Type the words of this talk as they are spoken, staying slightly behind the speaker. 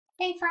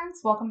Hey friends,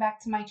 welcome back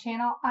to my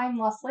channel. I'm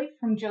Leslie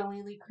from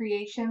Joleelee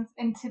Creations,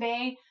 and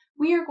today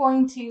we are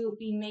going to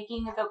be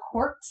making the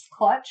Quartz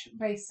Clutch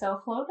by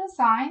Sewflo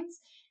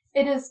Designs.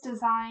 It is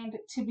designed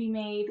to be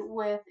made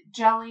with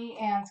jelly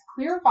and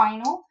clear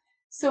vinyl,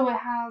 so it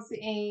has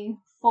a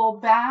full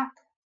back,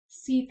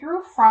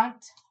 see-through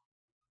front,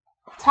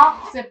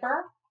 top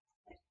zipper,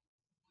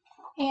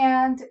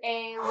 and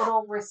a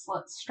little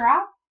wristlet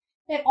strap.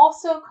 It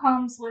also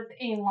comes with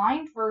a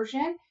lined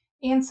version,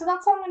 and so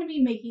that's what I'm going to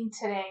be making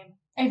today.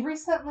 I've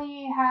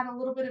recently had a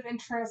little bit of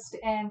interest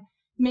in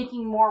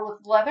making more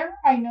with leather.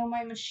 I know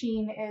my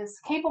machine is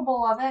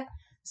capable of it.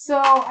 So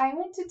I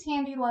went to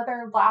Tandy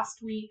Leather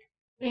last week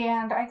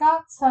and I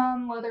got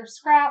some leather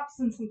scraps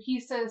and some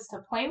pieces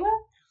to play with.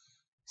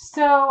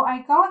 So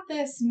I got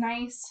this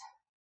nice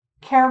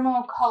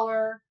caramel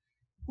color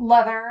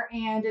leather,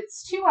 and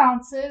it's 2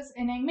 ounces,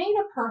 and I made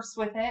a purse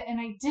with it, and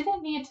I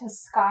didn't need to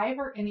skive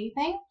or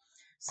anything.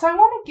 So I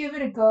want to give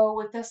it a go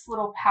with this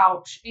little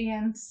pouch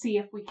and see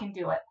if we can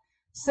do it.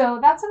 So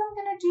that's what I'm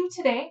going to do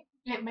today.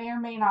 It may or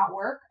may not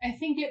work. I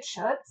think it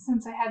should,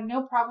 since I had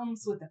no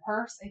problems with the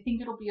purse. I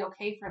think it'll be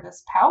okay for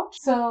this pouch.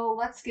 So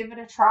let's give it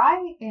a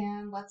try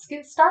and let's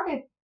get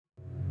started.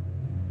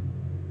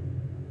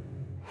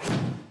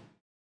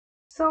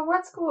 So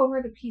let's go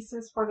over the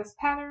pieces for this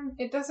pattern.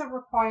 It doesn't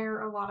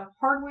require a lot of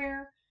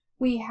hardware.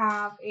 We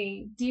have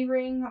a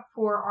D-ring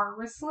for our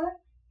wristlet.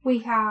 We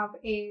have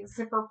a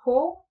zipper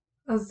pull,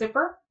 a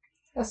zipper,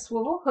 a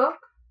swivel hook,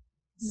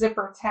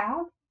 zipper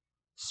tab,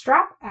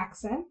 strap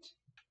accent,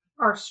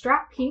 our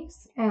strap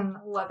piece in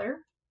leather.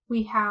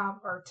 We have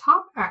our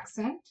top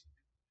accent.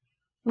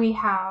 We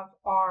have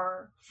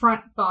our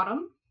front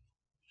bottom.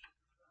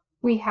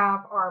 We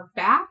have our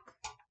back.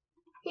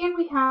 And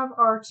we have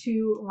our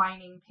 2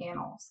 lining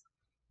panels.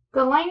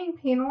 The lining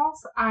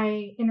panels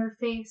I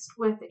interfaced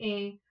with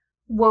a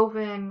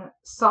woven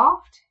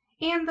soft,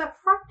 and the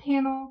front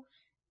panel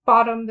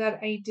bottom that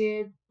I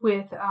did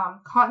with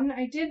cotton,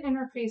 I did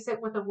interface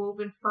it with a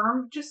woven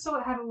firm just so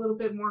it had a little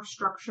bit more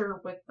structure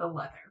with the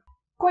leather.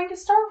 I'm going to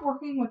start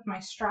working with my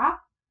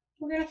strap.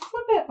 We're going to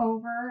flip it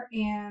over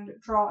and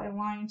draw a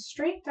line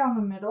straight down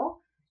the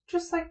middle,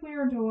 just like we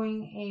were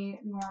doing a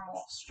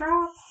normal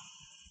strap.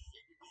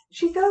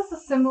 She does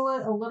assemble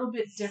it a little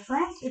bit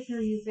different if you're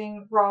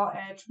using raw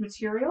edge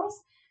materials.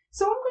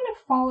 So I'm going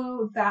to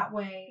follow that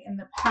way in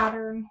the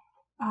pattern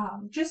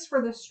just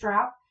for the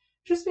strap,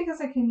 just because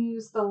I can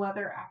use the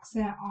leather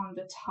accent on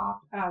the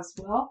top as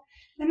well.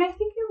 And I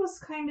think it was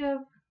kind of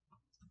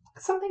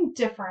something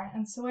different,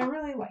 and so I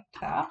really liked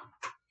that.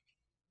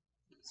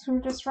 So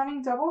we're just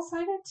running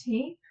double-sided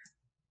tape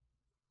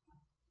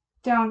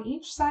down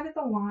each side of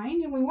the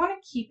line, and we want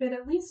to keep it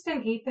at least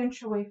an 1/8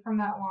 inch away from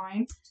that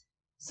line,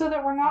 so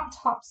that we're not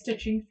top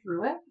stitching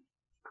through it.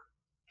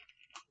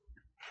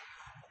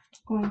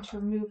 I'm going to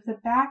remove the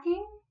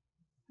backing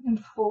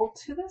and fold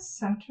to the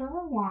center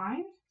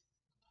line.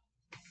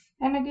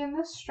 And again,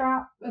 this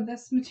strap,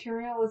 this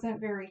material isn't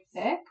very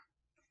thick,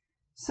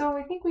 so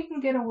I think we can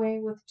get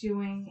away with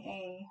doing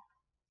a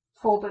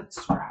folded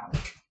strap.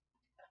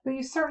 But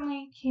you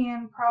certainly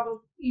can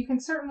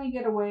certainly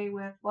get away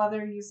with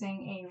leather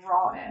using a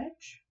raw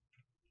edge.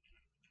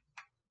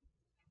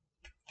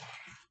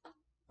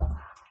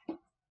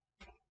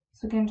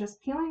 So again,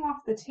 just peeling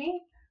off the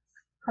tape,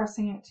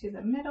 pressing it to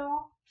the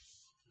middle,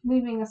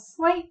 leaving a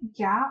slight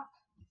gap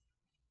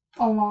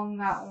along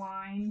that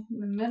line in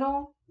the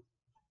middle,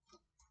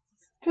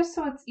 just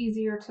so it's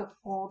easier to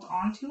fold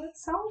onto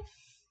itself.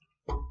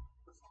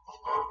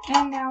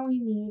 And now we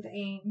need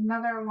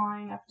another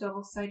line of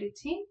double-sided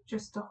tape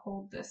just to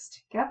hold this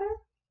together.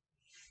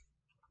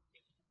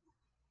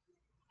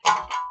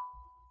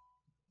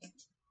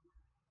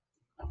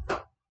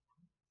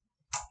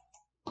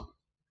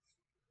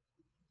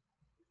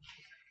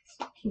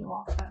 Peel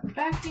off that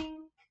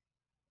backing,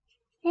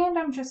 and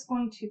I'm just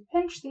going to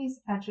pinch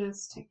these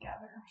edges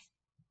together.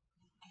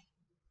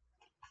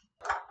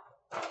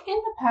 In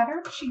the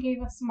pattern, she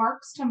gave us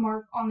marks to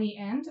mark on the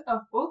end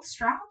of both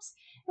straps,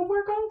 and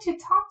we're going to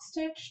top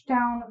stitch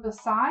down the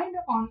side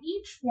on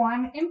each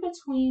one in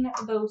between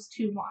those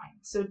 2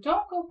 lines. So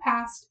don't go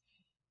past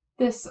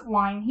this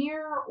line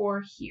here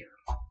or here.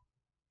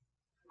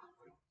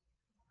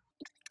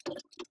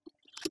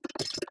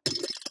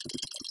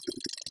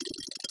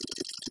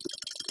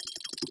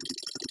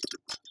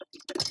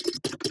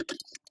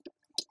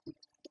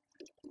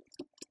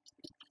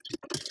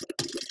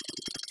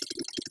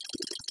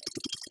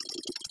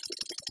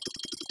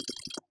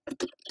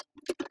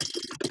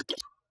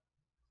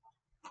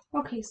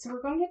 Okay, so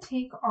we're going to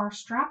take our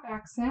strap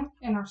accent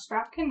and our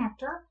strap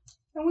connector,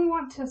 and we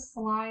want to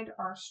slide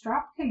our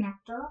strap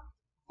connector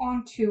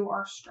onto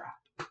our strap.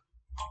 I'm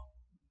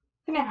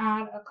going to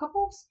add a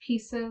couple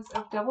pieces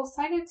of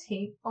double-sided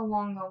tape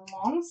along the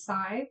long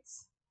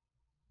sides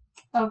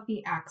of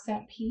the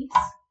accent piece.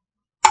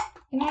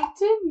 And I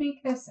did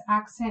make this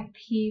accent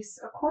piece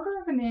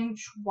 1/4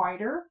 inch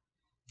wider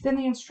than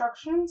the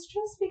instructions,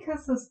 just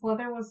because this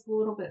leather was a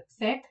little bit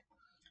thick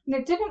and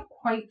it didn't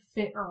quite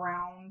fit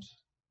around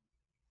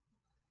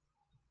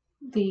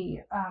the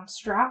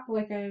strap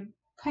like I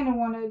kind of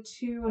wanted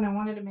to, and I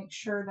wanted to make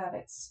sure that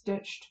it's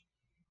stitched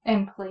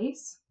in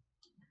place.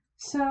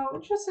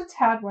 So just a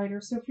tad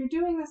wider. So if you're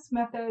doing this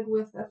method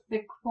with a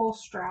thick full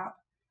strap,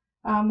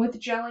 with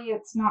jelly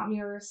it's not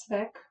near as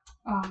thick,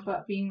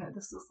 but being that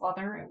this is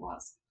leather, it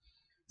was.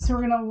 So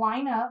we're going to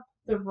line up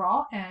the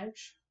raw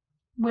edge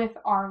with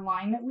our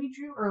line that we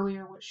drew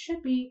earlier, which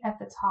should be at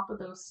the top of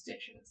those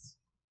stitches.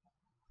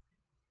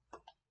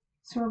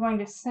 So we're going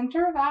to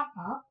center that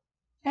up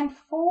and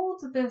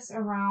fold this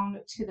around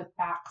to the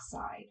back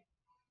side.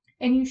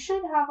 And you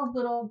should have a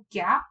little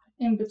gap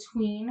in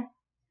between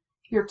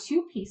your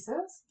two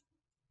pieces.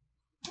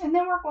 And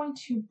then we're going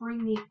to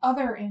bring the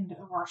other end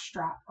of our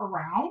strap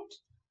around,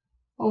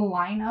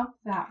 line up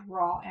that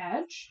raw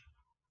edge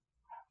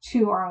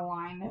to our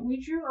line that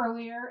we drew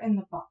earlier in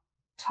the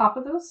top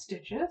of those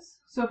stitches.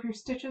 So if your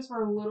stitches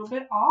were a little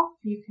bit off,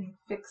 you can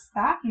fix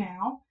that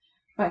now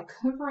by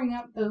covering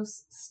up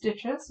those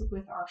stitches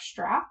with our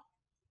strap.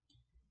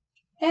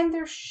 And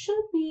there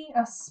should be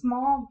a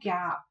small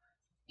gap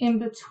in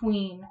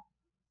between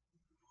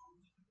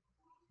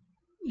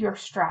your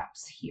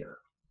straps here.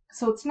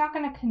 So it's not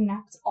going to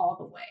connect all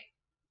the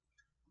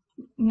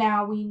way.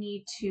 Now we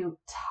need to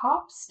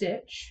top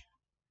stitch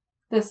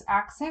this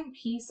accent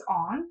piece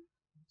on,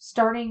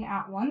 starting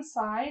at one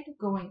side,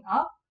 going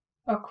up,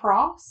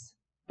 across,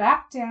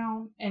 back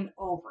down, and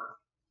over.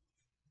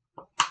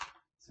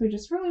 So we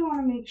just really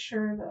want to make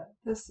sure that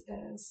this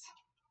is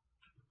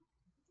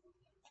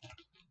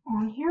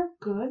on here.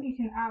 Good. You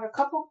can add a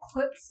couple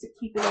clips to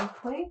keep it in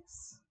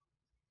place.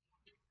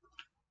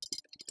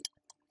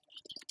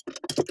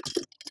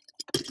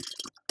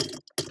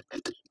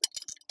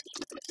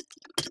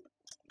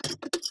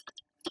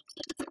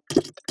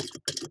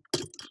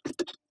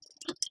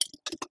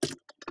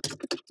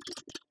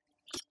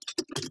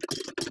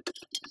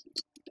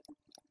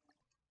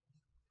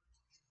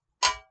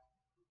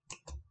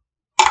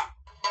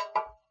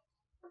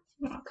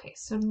 Okay,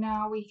 so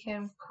now we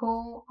can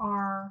pull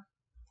our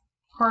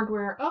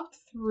hardware up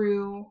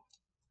through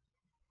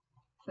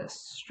the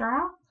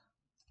strap.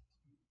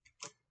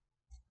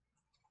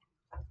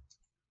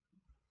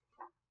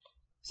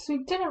 So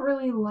we didn't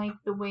really like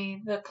the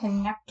way the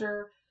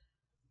connector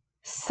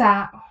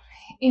sat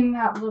in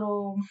that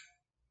little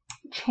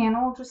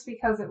channel just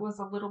because it was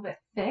a little bit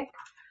thick.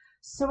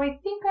 So I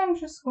think I'm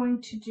just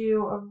going to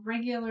do a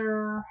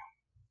regular,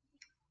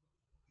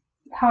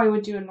 how I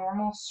would do a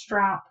normal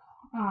strap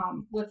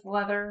with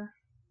leather.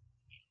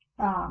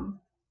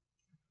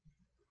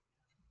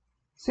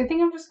 So I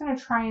think I'm just going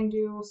to try and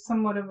do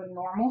somewhat of a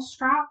normal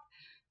strap.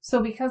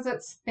 So because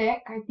it's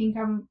thick, I think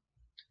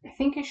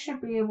I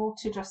should be able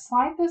to just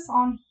slide this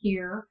on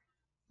here,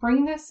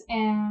 bring this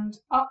end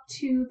up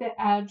to the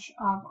edge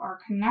of our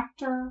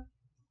connector,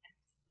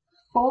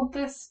 fold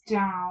this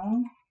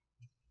down,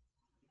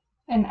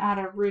 and add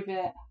a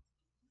rivet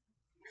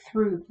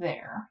through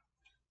there.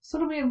 So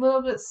it'll be a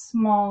little bit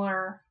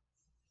smaller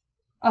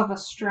of a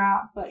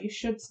strap, but you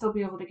should still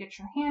be able to get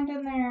your hand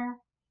in there.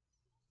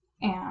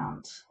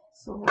 And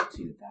so we'll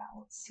do that.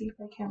 Let's see if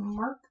I can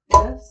mark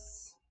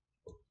this.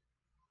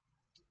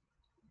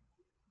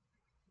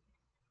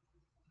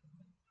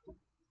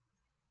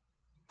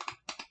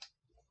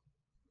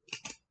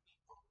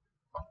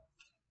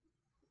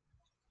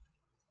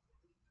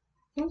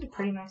 It was a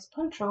pretty nice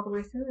punch all the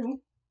way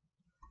through.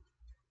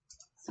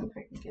 Let's see if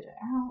I can get it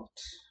out.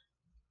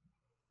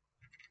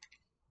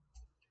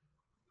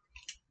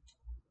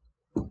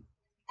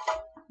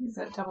 Use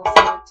that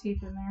double-sided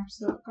tape in there,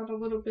 so I've got a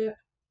little bit.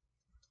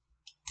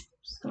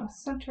 Just going to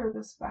center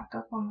this back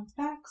up on the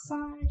back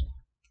side.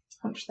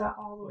 Punch that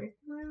all the way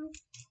through.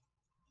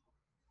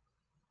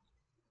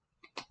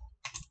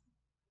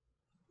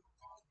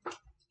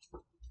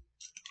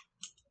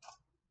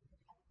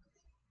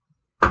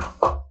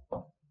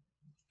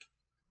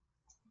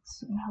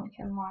 So now we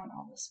can line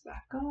all this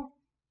back up.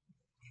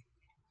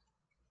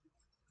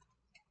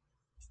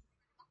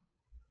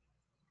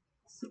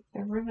 See if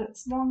the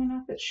rivet's long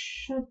enough. It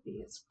should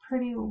be. It's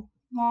pretty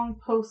long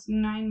post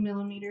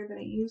 9mm that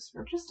I use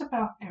for just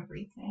about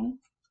everything.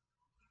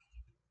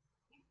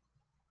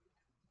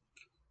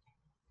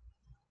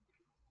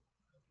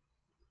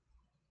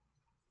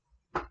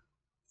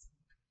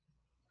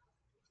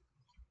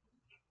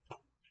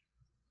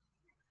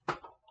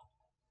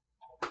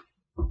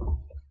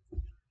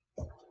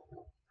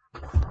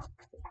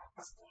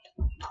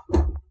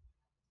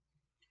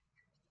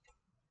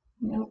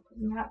 Nope,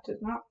 that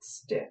did not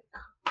stick.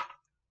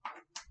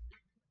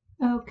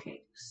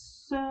 Okay,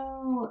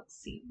 so let's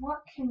see, what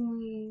can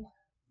we,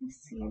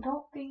 let's see, I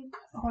don't think,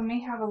 oh, I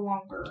may have a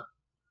longer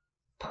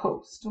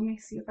post. Let me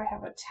see if I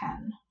have a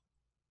 10.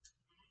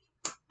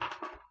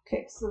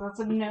 Okay, so that's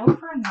a no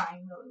for a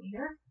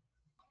 9mm.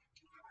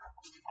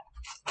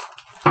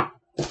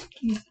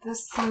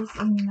 This is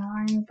a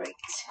 9 by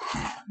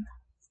 10.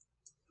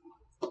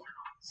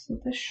 So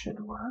this should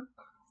work,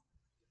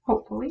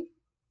 hopefully.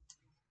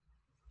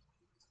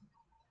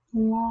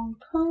 Long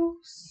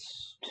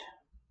post.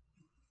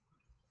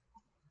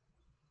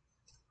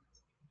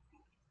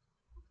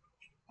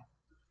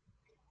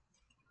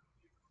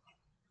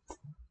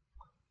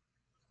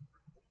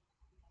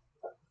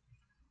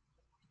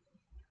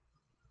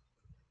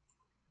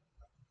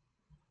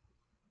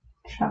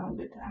 having a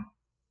good time.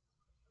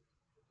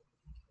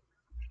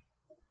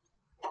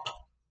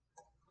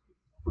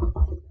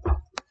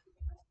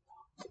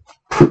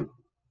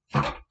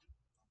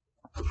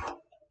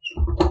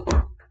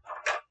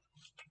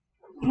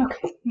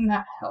 Okay, and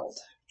that held.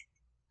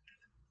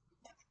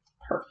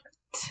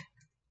 Perfect.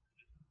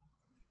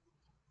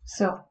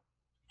 So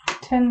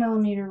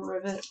 10mm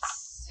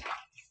rivets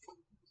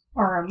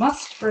are a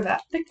must for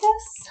that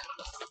thickness.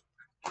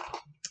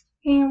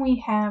 And we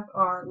have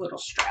our little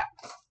strap.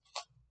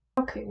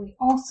 Okay, we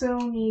also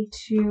need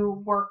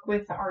to work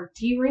with our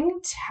D-ring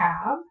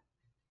tab.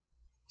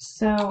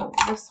 So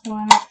this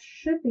one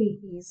should be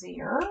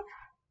easier.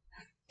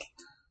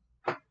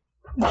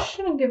 It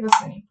shouldn't give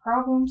us any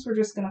problems. We're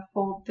just going to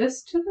fold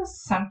this to the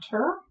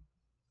center.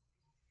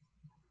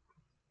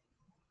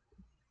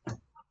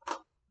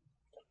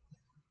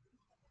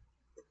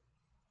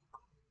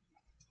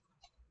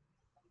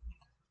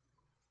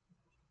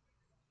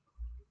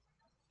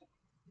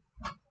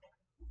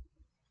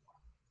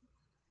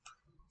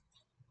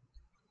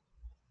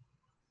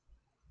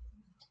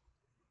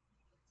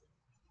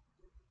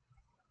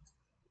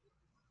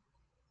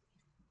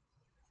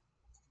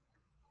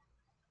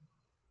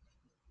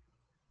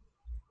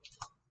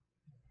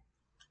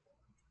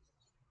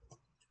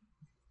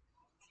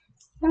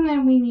 And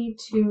then we need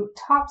to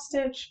top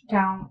stitch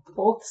down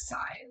both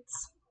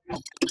sides.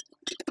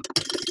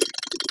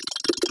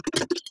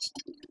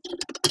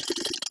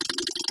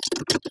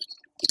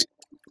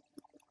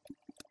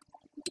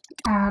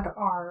 Add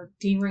our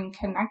D-ring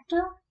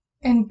connector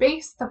and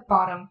baste the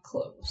bottom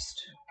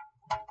closed.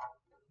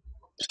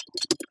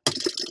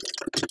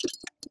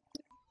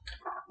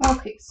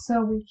 Okay,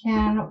 so we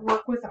can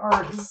work with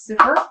our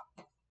zipper.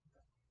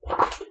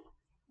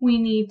 We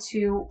need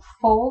to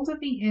fold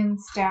the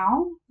ends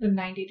down at a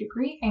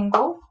 90-degree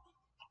angle.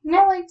 And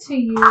I like to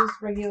use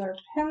regular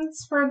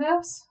pins for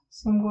this.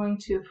 So I'm going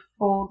to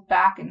fold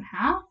back in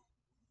half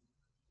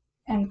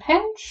and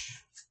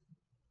pinch.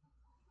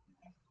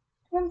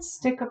 And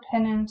stick a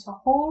pin in to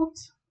hold.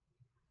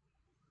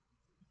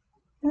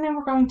 And then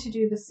we're going to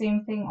do the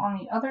same thing on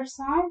the other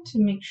side to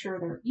make sure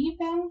they're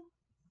even.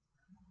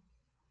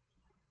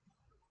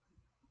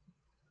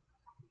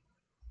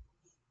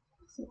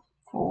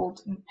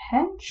 Fold and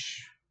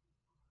pinch.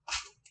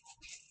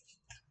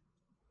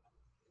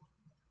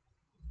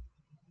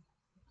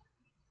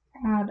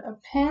 Add a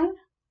pin.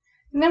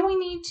 And then we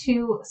need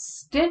to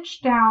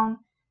stitch down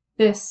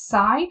this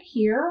side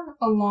here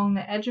along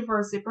the edge of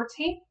our zipper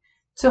tape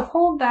to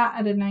hold that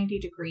at a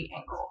 90-degree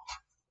angle.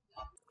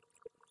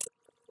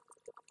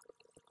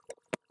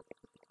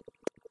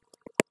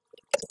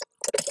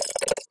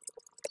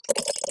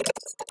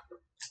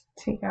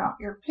 Take out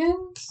your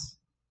pins.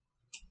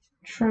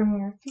 Trim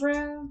your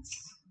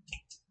threads.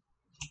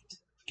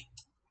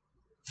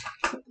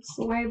 Put this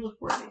away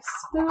before they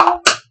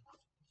spill.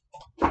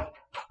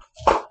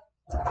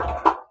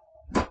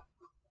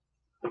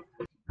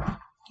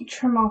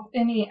 Trim off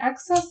any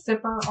excess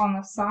zipper on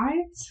the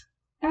sides.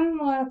 And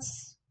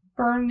let's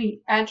burn the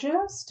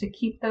edges to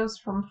keep those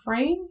from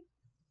fraying.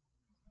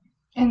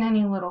 And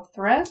any little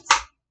threads.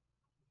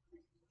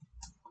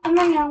 And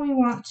then now we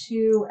want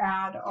to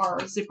add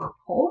our zipper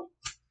pull.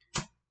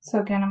 So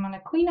again, I'm going to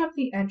clean up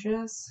the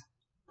edges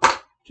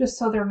just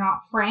so they're not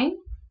fraying.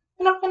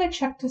 And I'm going to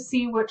check to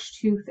see which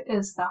tooth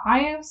is the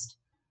highest.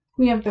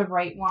 We have the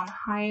right one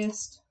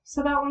highest,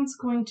 so that one's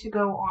going to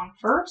go on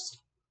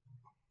first.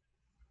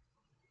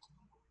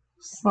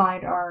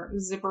 Slide our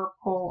zipper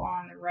pull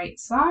on the right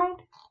side,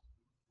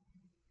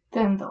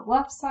 then the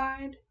left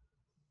side.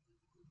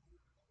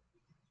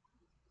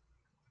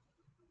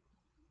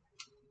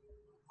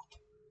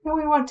 Then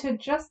we want to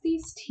adjust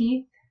these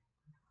teeth,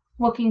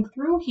 looking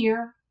through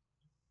here,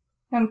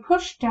 and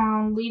push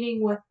down,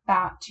 leading with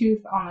that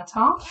tooth on the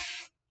top.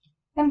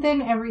 And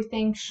then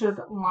everything should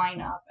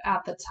line up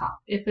at the top.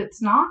 If it's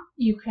not,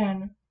 you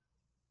can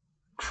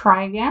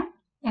try again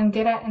and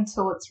get it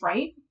until it's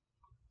right.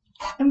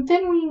 And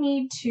then we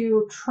need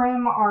to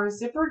trim our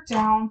zipper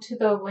down to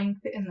the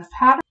length in the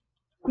pattern.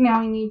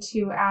 Now we need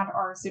to add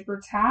our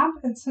zipper tab,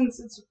 and since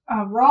it's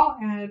a raw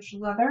edge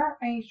leather,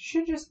 I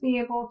should just be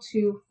able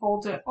to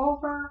fold it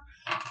over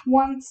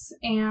once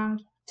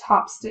and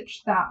top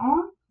stitch that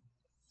on.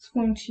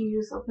 I'm going to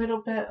use a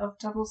little bit of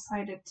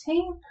double-sided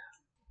tape.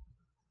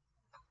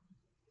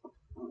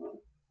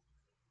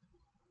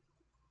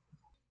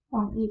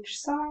 On each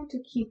side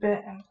to keep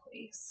it in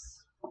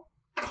place.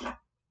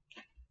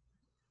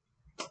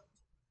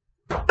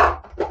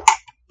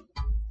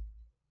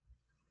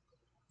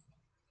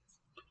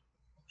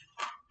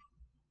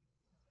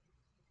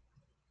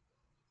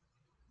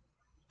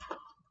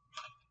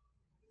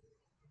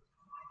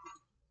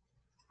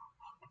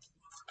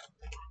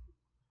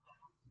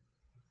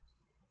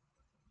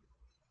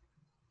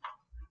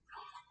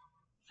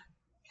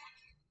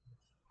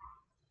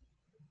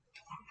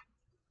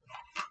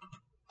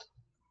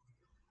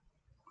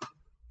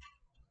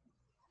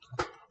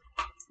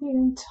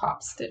 And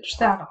top stitch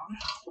that on.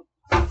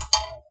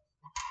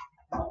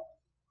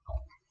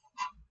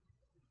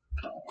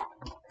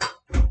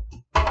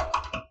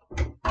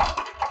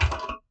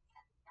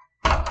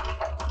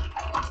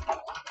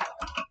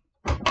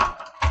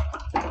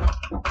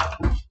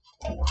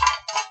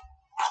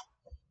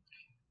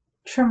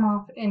 trim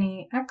off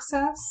any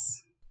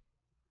excess.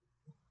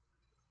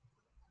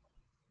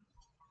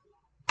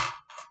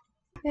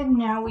 And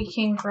now we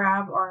can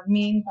grab our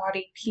main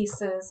body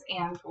pieces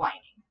and lining.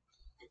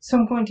 So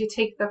I'm going to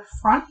take the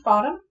front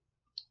bottom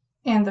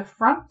and the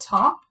front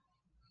top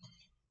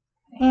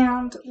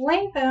and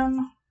lay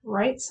them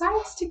right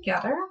sides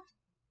together,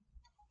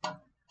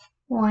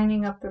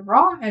 lining up the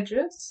raw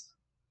edges.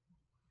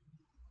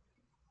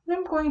 And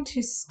I'm going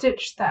to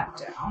stitch that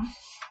down.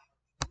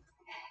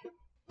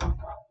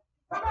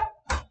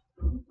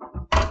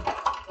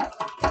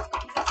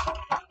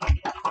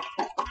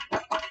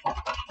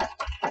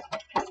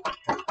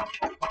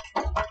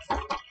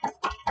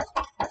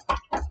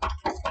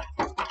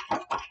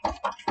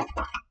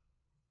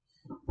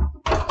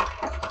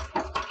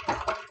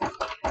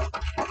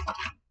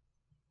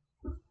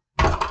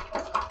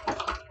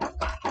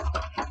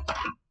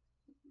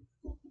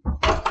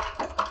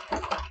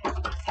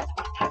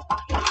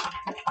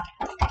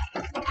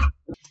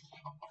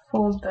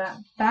 Fold that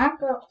back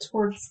up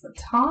towards the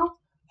top,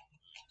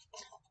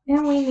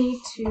 and we need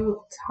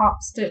to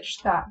top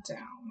stitch that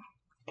down.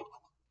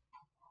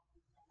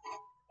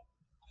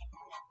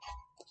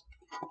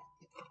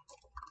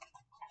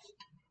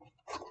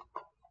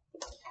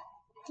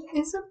 It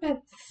is a bit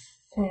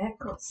thick.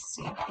 Let's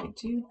see if we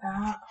do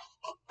that.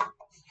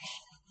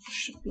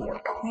 Should be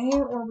okay,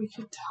 or we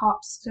could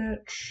top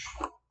stitch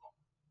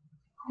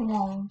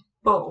along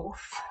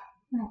both.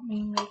 That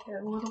may make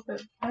it a little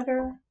bit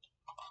better.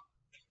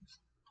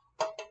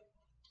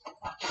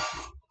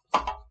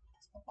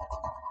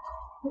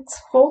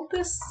 Let's fold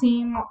this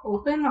seam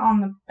open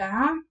on the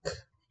back.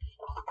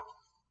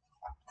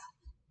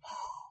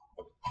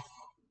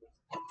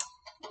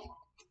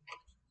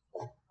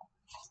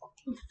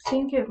 I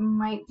think it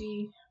might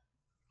be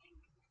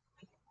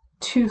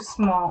too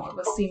small of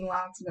a seam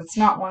allowance and it's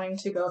not wanting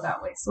to go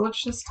that way. So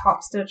let's just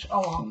top stitch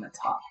along the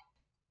top.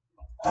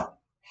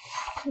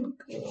 Go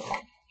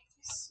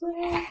this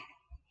way.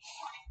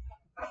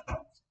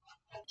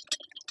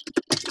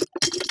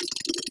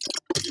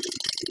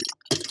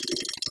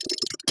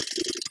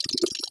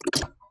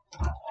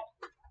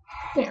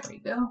 There we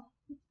go.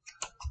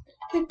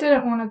 It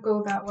didn't want to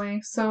go that way,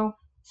 so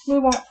we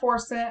won't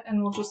force it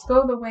and we'll just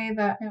go the way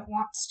that it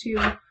wants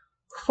to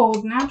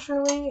fold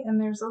naturally. And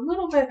there's a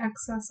little bit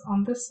excess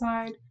on this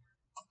side,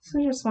 so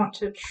we just want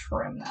to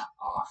trim that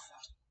off.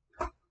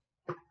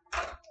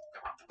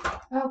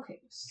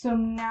 Okay, so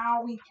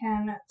now we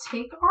can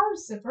take our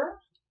zipper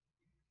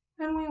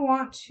and we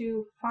want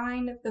to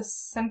find the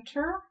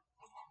center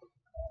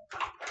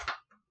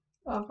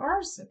of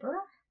our zipper.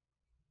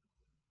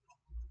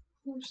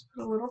 We'll just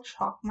put a little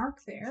chalk mark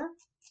there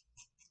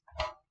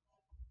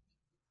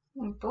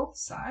on both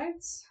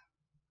sides.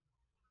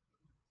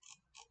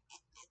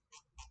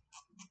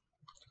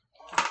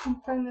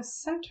 And find the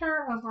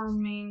center of our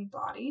main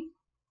body.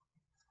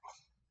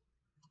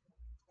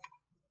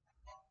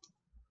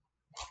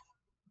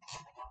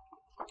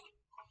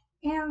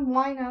 And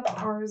line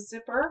up our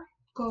zipper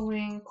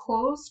going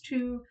close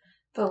to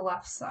the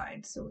left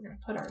side. So we're going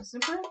to put our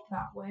zipper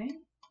that way.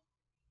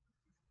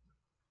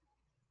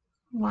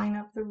 Line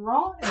up the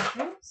raw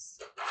edges.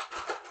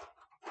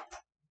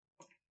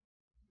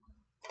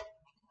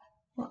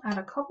 We'll add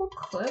a couple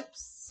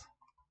clips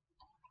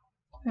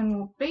and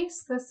we'll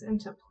baste this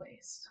into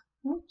place.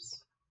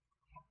 Oops.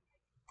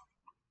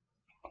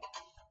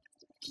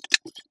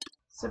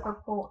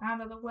 Zipper pull out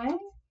of the way.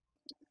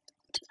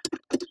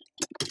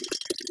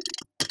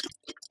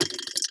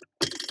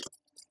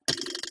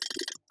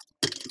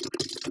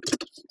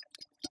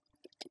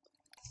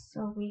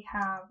 So we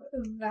have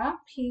that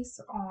piece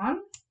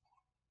on.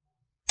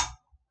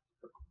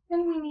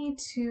 And we need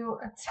to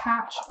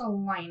attach a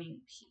lining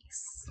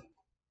piece.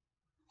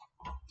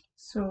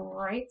 So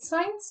right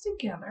sides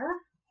together,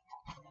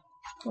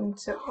 I'm going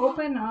to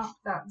open up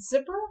that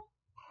zipper,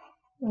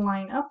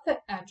 line up the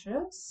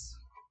edges,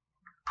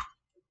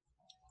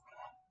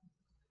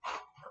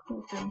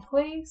 clip in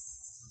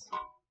place.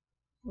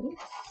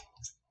 Oops.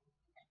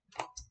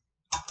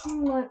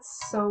 And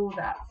let's sew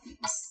that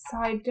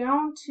side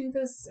down to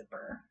the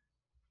zipper.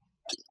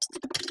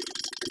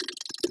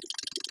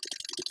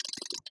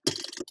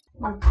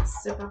 Move the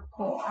zipper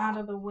pull out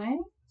of the way.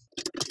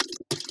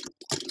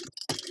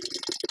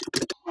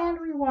 And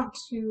we want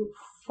to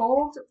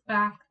fold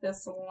back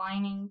this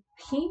lining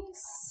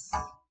piece,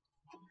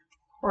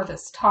 or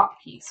this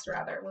top piece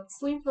rather.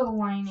 Let's leave the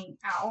lining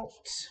out.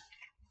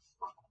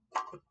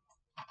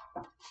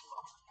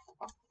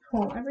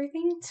 Pull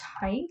everything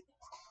tight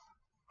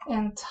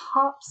and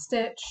top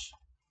stitch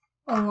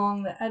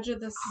along the edge of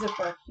this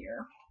zipper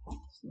here.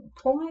 So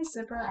pull my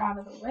zipper out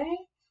of the way.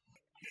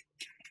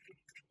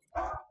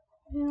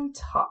 And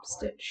top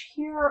stitch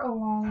here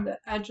along the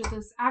edge of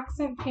this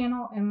accent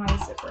panel in my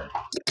zipper.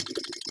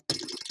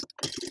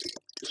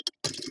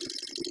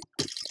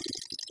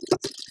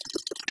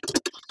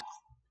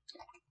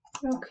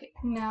 Okay,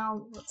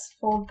 now let's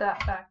fold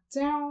that back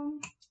down.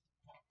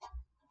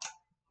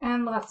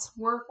 And let's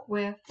work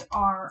with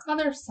our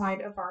other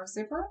side of our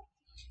zipper.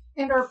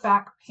 and our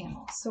back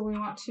panel. So we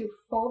want to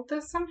fold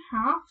this in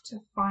half to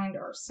find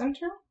our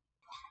center.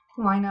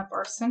 Line up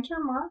our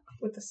center mark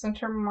with the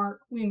center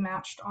mark we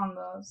matched on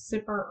the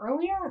zipper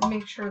earlier, and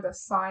make sure the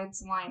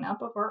sides line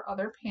up of our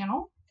other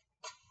panel.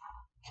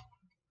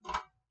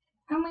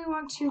 And we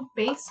want to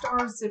baste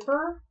our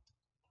zipper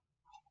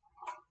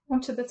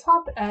onto the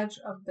top edge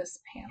of this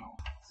panel.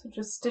 So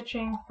just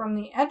stitching from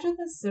the edge of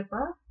the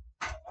zipper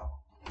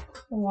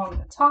along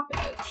the top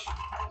edge.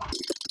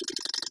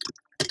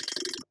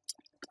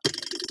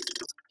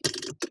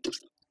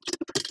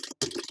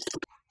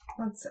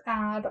 Let's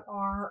add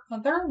our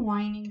other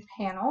lining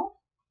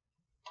panel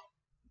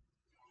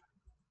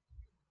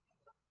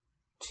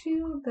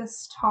to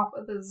this top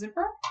of the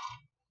zipper.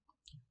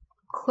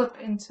 Clip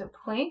into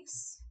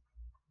place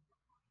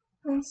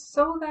and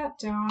sew that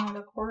down at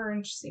a 1/4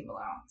 inch seam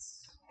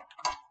allowance.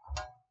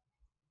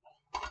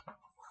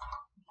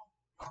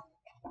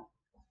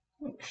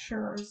 Make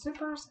sure our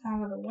zipper's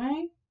out of the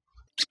way.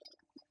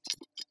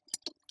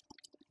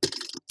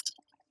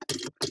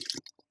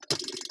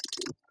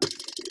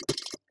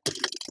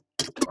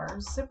 Our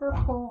zipper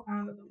pull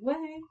out of the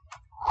way.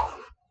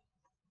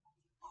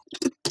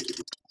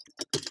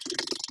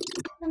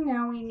 And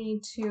now we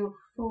need to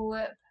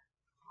flip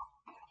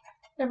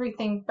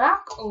everything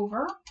back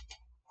over.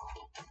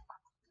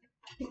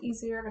 It's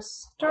easier to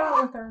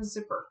start with our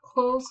zipper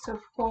closed to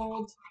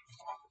fold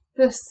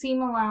the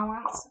seam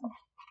allowance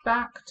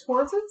back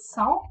towards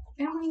itself,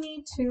 and we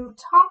need to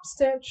top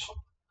stitch.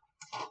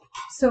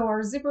 So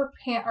our zipper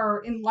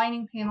our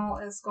lining panel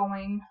is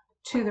going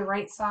to the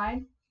right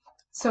side.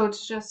 So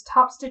it's just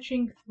top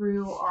stitching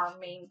through our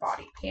main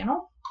body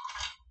panel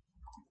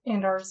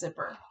and our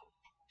zipper.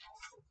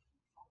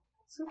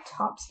 So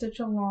top stitch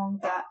along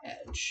that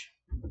edge.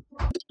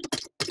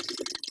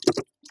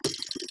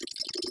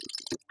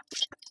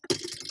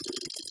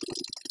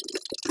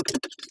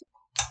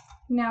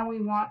 Now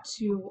we want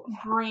to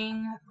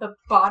bring the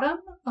bottom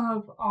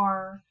of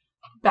our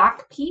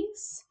back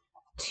piece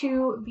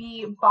to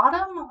the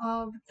bottom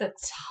of the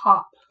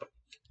top,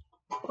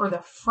 or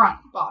the front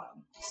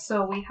bottom.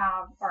 So we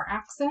have our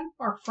accent,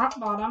 our front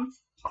bottom,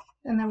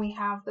 and then we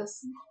have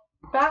this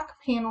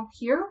back panel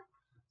here.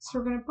 So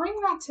we're going to bring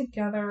that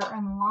together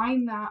and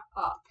line that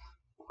up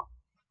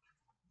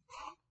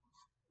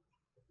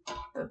at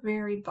the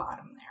very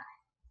bottom there.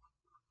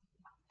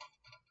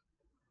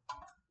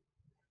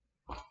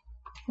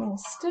 We'll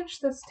stitch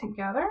this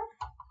together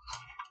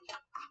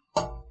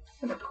at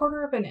a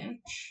 1/4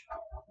 inch.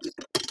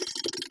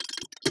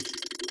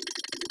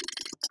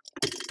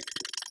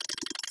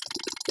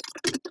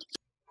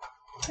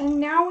 And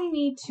now we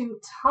need to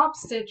top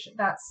stitch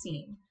that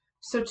seam.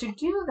 So to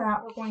do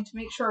that, we're going to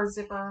make sure our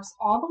zipper is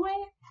all the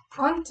way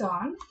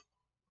undone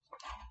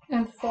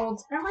and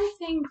folds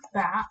everything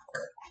back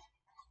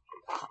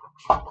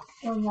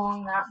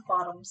along that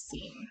bottom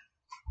seam.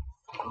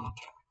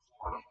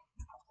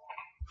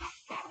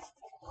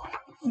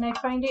 And I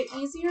find it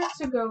easier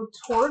to go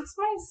towards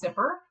my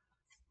zipper.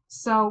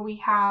 So we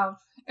have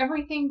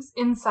everything's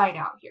inside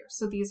out here.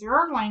 So these are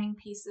our lining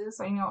pieces.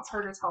 I know it's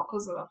hard to tell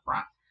because of the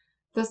front.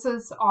 This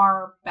is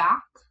our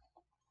back,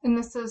 and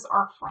this is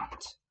our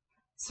front.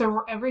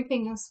 So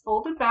everything is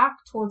folded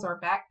back towards our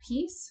back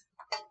piece.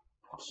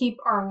 Keep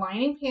our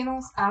lining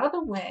panels out of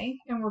the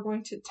way, and we're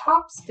going to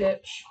top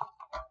stitch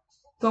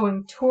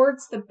going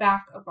towards the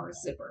back of our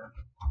zipper.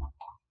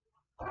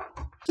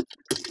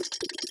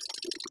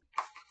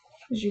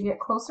 As you get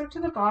closer to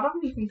the bottom,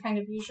 you can kind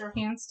of use your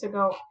hands to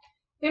go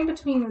in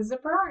between the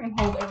zipper and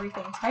hold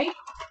everything tight.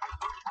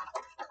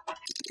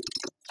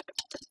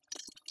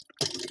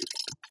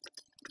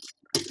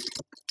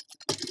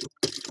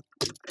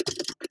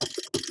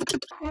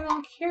 And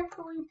then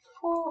carefully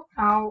pull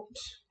out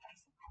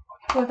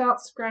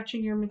without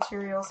scratching your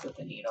materials with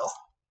the needle.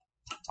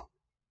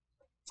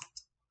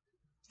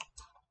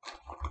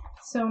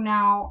 So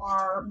now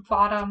our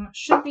bottom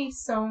should be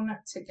sewn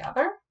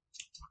together.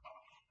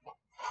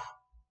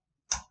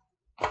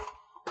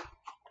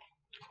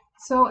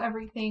 So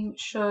everything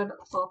should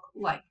look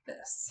like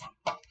this.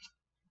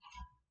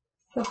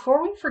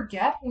 Before we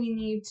forget, we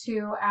need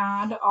to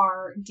add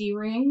our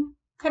D-ring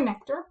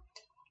connector.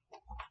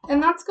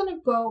 And that's going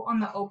to go on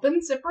the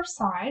open zipper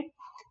side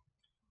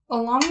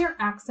along your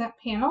accent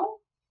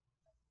panel,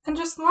 and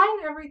just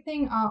line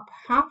everything up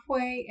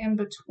halfway in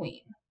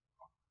between.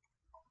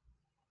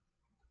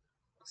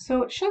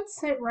 So it should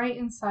sit right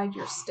inside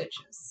your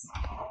stitches.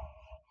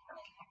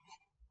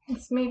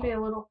 It's maybe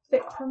a little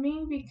thick for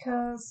me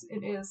because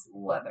it is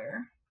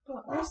leather,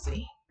 but we'll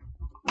see.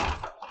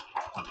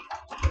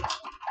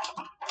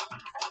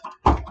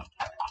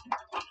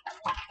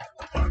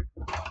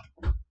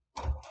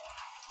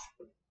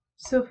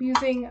 So if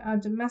using a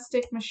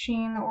domestic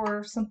machine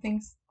or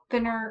something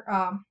thinner,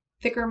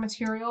 thicker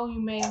material, you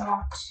may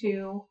want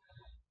to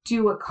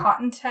do a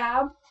cotton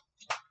tab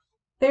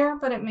there,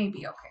 but it may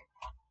be okay.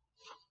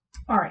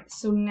 All right,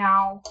 so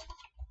now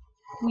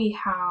we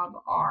have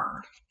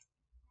our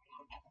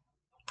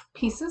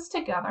pieces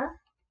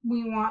together.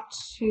 We want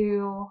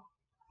to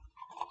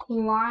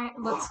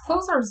let's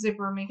close our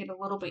zipper, make it a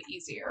little bit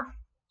easier.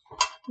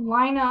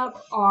 Line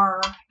up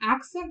our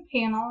accent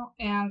panel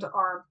and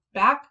our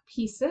back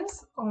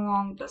pieces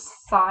along the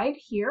side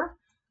here.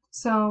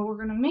 So we're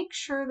going to make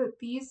sure that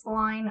these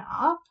line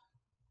up.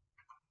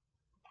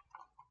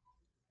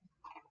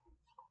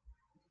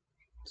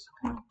 Just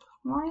going to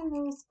line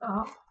those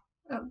up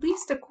at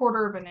least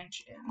 1/4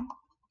 inch in.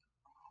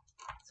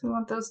 So we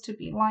want those to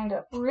be lined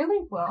up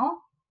really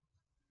well.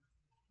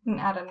 And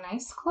add a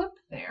nice clip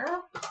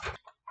there.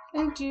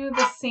 And do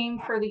the same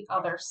for the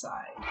other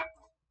side.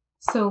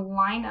 So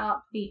line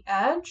up the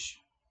edge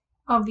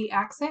of the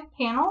accent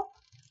panel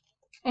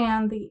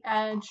and the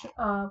edge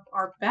of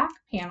our back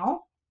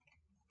panel.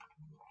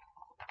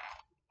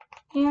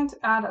 And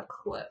add a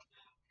clip.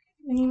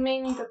 And you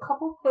may need a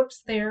couple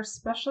clips there,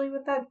 especially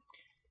with that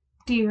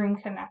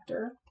D-ring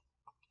connector.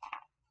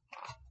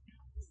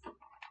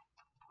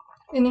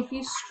 And if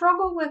you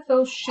struggle with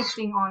those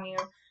shifting on you,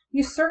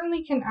 you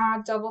certainly can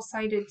add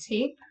double-sided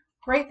tape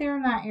right there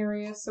in that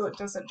area so it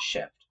doesn't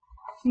shift.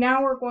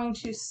 Now we're going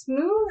to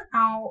smooth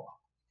out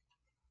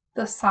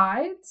the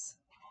sides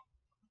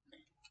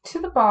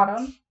to the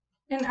bottom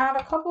and add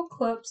a couple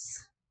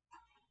clips,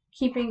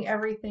 keeping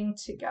everything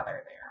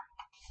together there.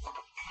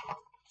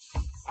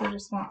 So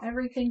just want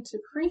everything to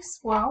crease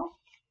well.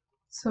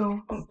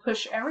 So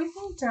push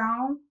everything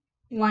down,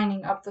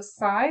 lining up the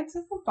sides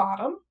at the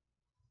bottom,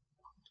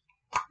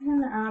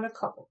 and add a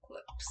couple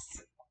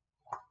clips.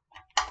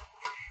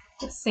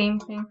 The same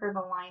thing for the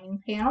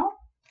lining panel.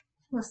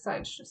 The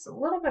side's just a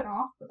little bit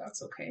off, but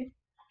that's okay.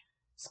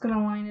 Just going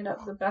to line it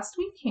up the best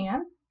we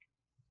can.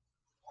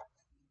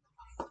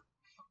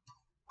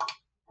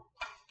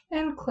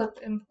 And clip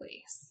in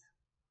place.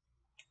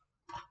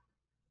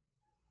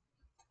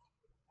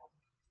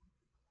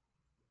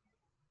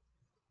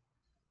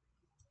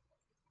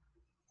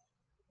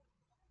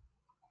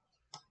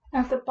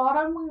 At the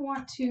bottom, we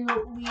want to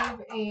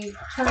leave a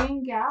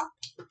turning gap.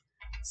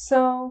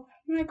 So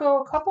I'm going to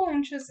go a couple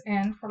inches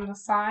in from the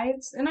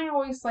sides, and I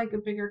always like a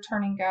bigger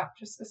turning gap,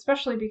 just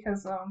especially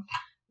because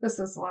this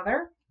is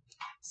leather.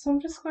 So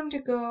I'm just going to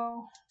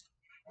go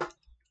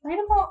right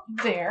about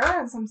there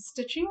as I'm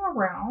stitching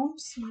around.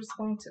 So I'm just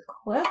going to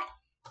clip.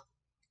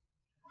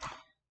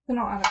 Then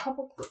I'll add a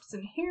couple clips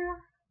in here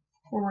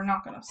where we're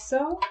not going to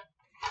sew.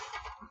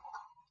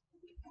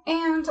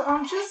 And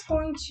I'm just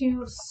going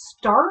to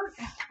start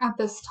at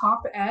this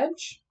top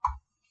edge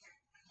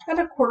at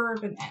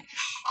 1/4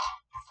 inch.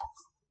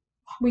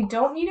 We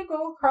don't need to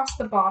go across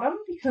the bottom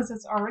because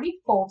it's already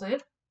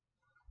folded.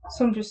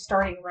 So I'm just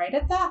starting right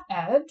at that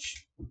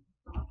edge.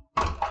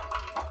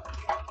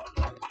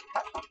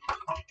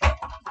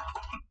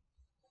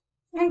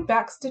 And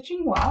back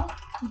stitching well,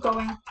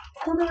 going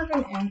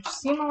 1/4 inch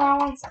seam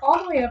allowance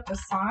all the way up the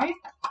side.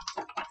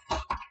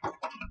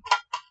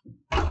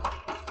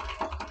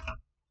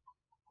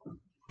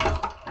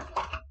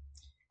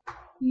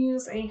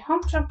 Use a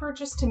hump jumper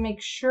just to make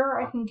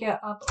sure I can get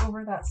up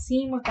over that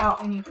seam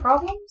without any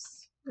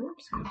problems.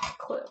 Oops, move the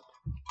clip.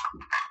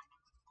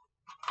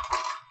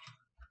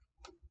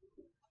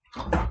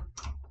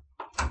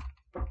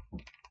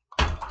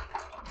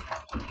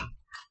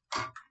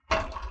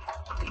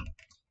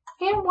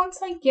 And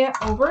once I get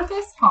over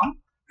this hump,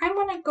 I'm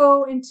going to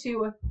go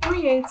into a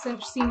 3/8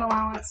 inch seam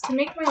allowance to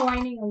make my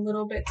lining a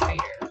little bit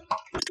tighter.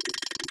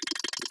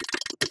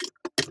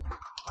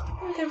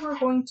 And then we're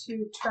going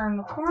to turn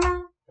the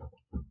corner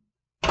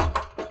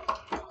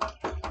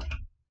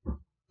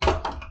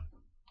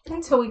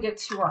until we get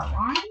to our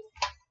line,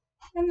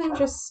 and then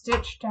just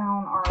stitch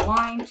down our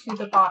line to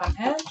the bottom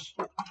edge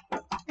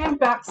and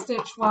back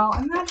stitch well,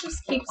 and that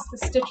just keeps the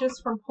stitches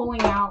from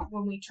pulling out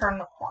when we turn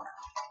the corner.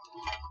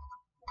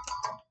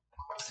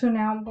 So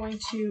now I'm going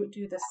to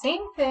do the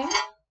same thing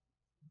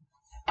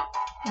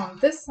on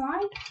this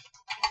side.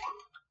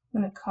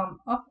 I'm going to come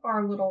up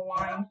our little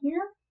line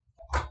here,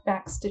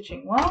 back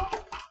stitching well.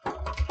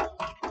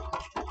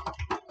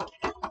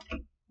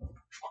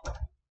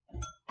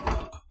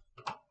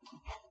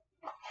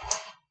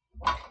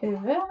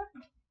 Pivot.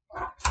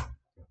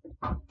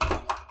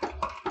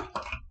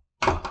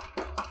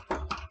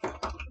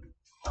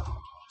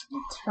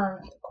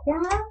 Turn the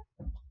corner.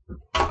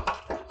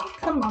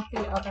 Come up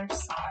the other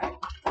side.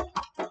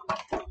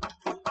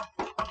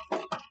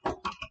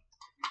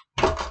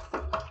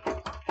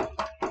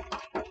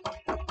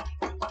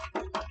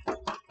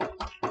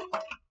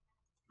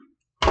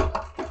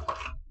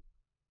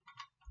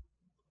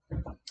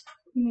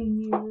 I'm going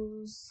to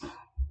use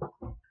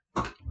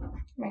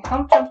my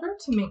hump jumper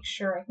to make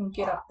sure I can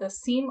get up the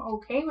seam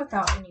okay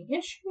without any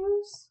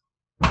issues.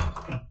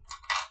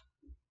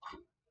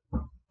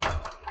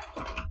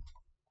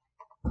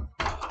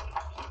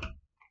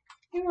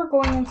 And we're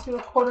going into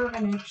a 1/4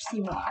 inch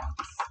seam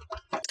allowance.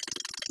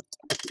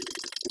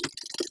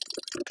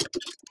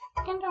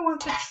 And I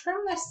want to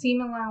trim the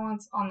seam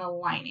allowance on the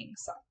lining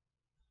side.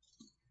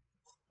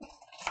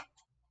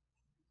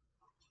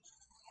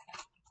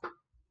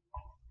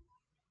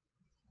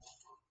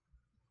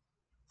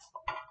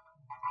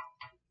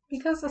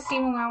 Because the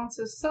seam allowance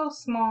is so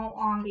small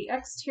on the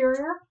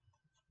exterior,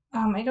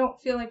 I don't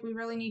feel like we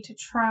really need to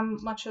trim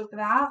much of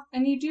that.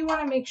 And you do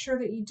want to make sure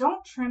that you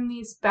don't trim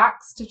these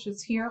back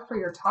stitches here for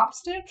your top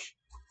stitch,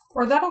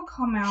 or that'll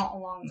come out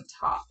along the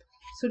top.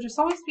 So just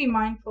always be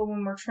mindful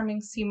when we're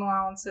trimming seam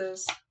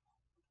allowances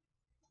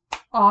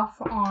off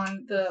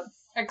on the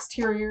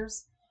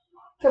exteriors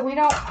that we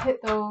don't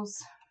hit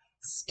those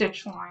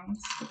stitch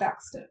lines, the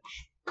back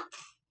stitch.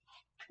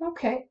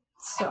 Okay,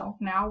 so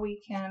now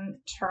we can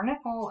turn it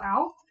all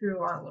out through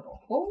our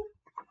little hole.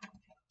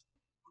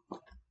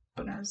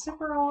 Open our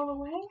zipper all the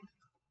way.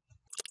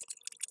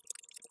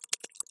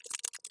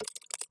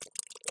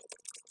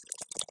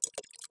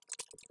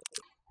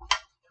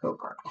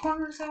 Poke our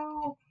corners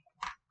out.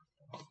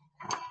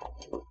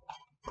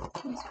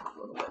 These are a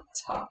little bit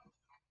tough.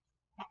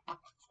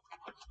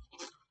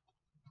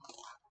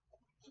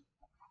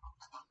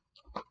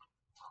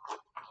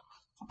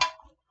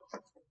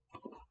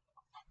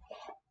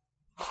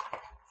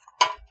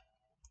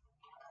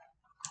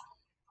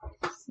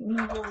 So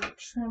maybe we'll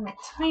trim a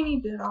tiny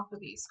bit off of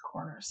these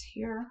corners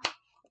here,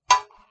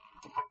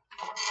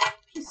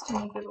 just to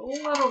make it a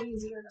little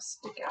easier to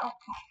stick out.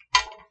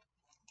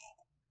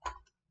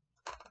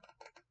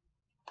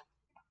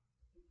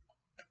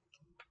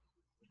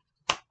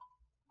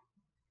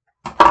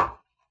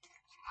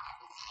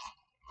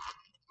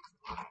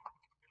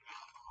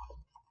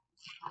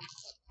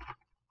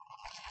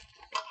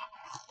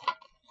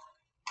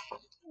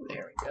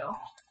 There we go.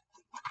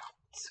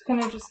 So I'm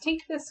going to just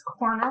take this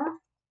corner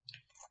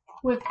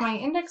with my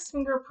index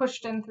finger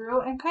pushed in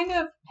through and kind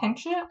of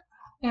pinch it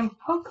and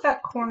poke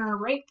that corner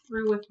right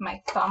through with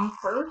my thumb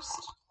first.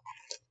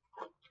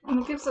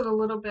 And it gives it a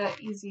little bit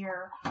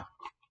easier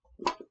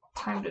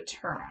time to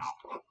turn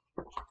out.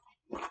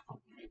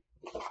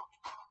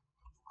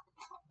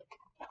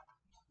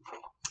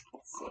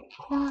 Let's see,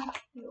 corner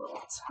a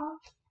little tough.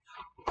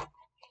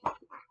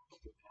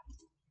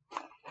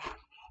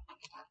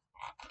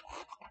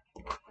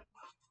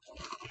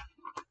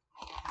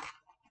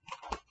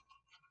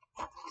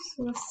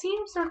 So the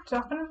seams are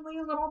definitely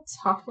a little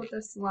tough with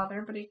this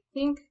leather, but I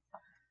think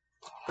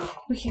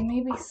we can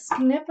maybe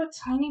snip a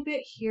tiny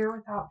bit here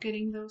without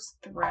getting those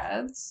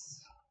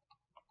threads.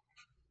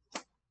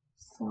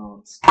 So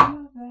let's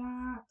do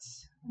that,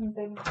 and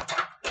then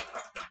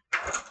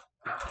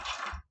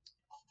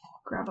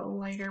grab a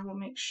lighter. We'll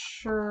make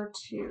sure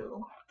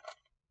to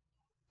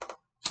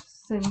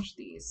singe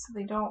these so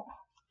they don't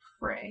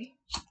fray,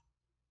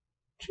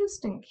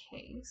 just in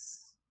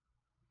case.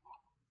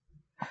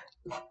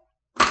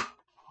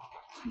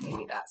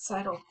 Maybe that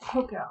side will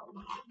poke out a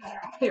little bit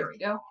better. There we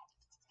go.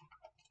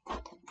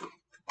 So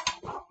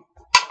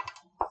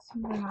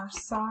then our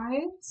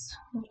sides,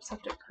 we'll just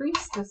have to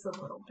crease this a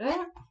little bit.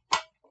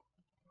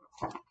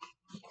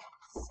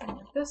 Same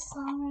with this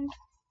side.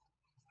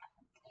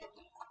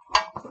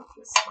 Take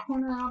this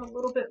corner out a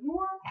little bit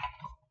more.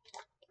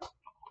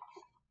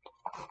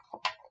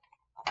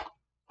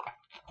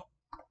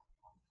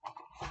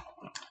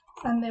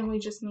 And then we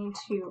just need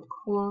to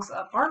close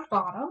up our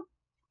bottom.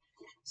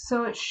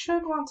 So it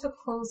should want to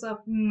close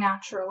up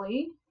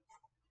naturally.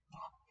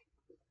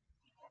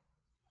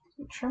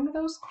 So trim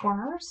those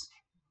corners.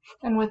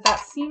 And with that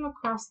seam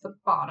across the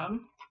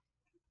bottom,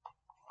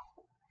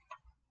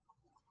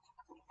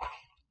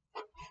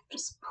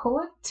 just pull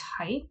it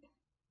tight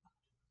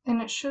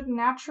and it should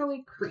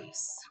naturally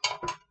crease.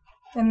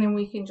 And then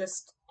we can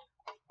just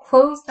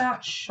close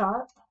that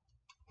shut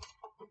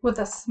with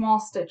a small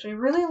stitch. I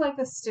really like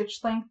the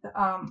stitch length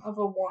of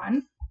a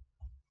 1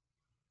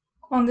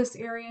 on this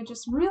area,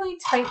 just really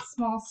tight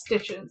small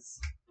stitches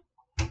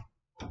to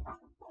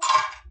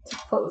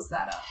close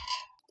that up.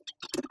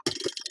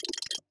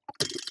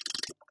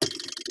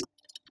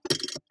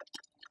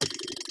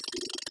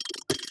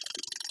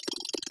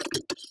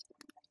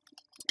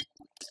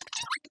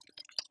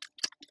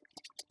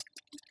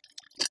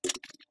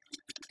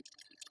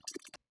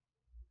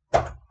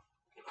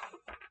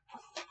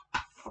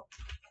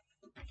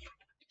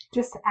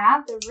 Just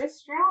add the wrist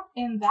strap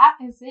and that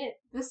is it.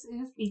 This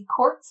is the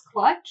Quartz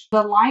Clutch,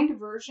 the lined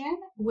version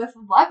with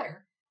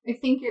leather. I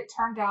think it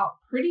turned out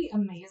pretty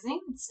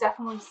amazing. It's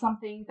definitely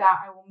something that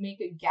I will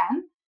make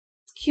again.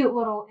 It's cute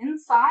little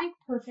inside,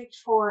 perfect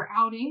for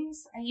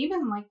outings. I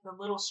even like the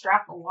little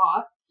strap a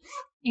lot.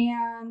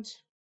 And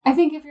I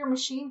think if your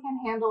machine can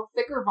handle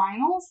thicker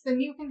vinyls,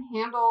 then you can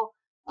handle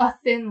a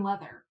thin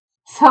leather.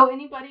 So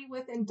anybody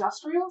with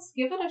industrials,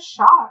 give it a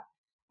shot.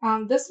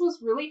 This was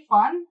really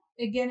fun.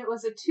 Again, it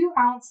was a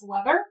 2-ounce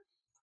leather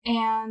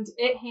and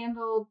it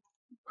handled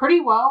pretty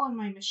well in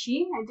my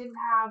machine. I didn't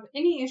have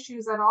any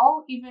issues at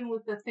all, even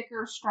with the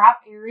thicker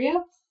strap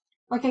area.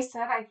 Like I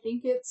said, I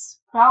think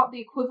it's about the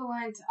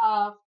equivalent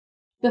of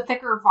the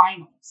thicker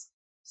vinyls.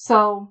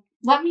 So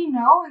let me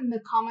know in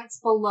the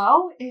comments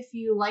below if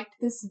you liked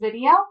this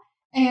video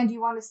and you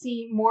want to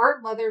see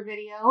more leather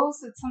videos.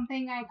 It's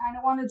something I kind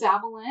of want to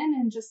dabble in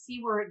and just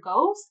see where it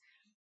goes.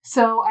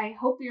 So I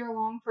hope you're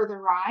along for the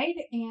ride,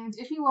 and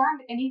if you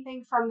learned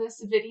anything from this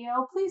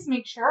video, please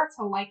make sure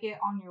to like it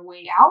on your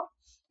way out.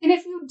 And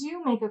if you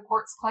do make a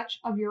quartz clutch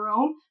of your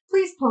own,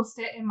 please post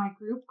it in my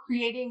group,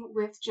 Creating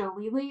with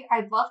Joleelee.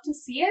 I'd love to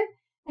see it.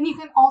 And you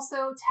can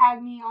also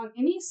tag me on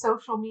any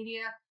social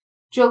media,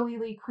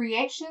 Joleelee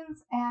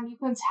Creations, and you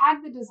can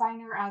tag the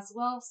designer as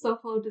well,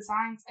 Sewflo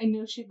Designs. I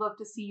know she'd love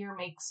to see your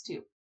makes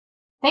too.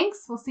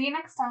 Thanks, we'll see you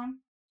next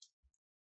time.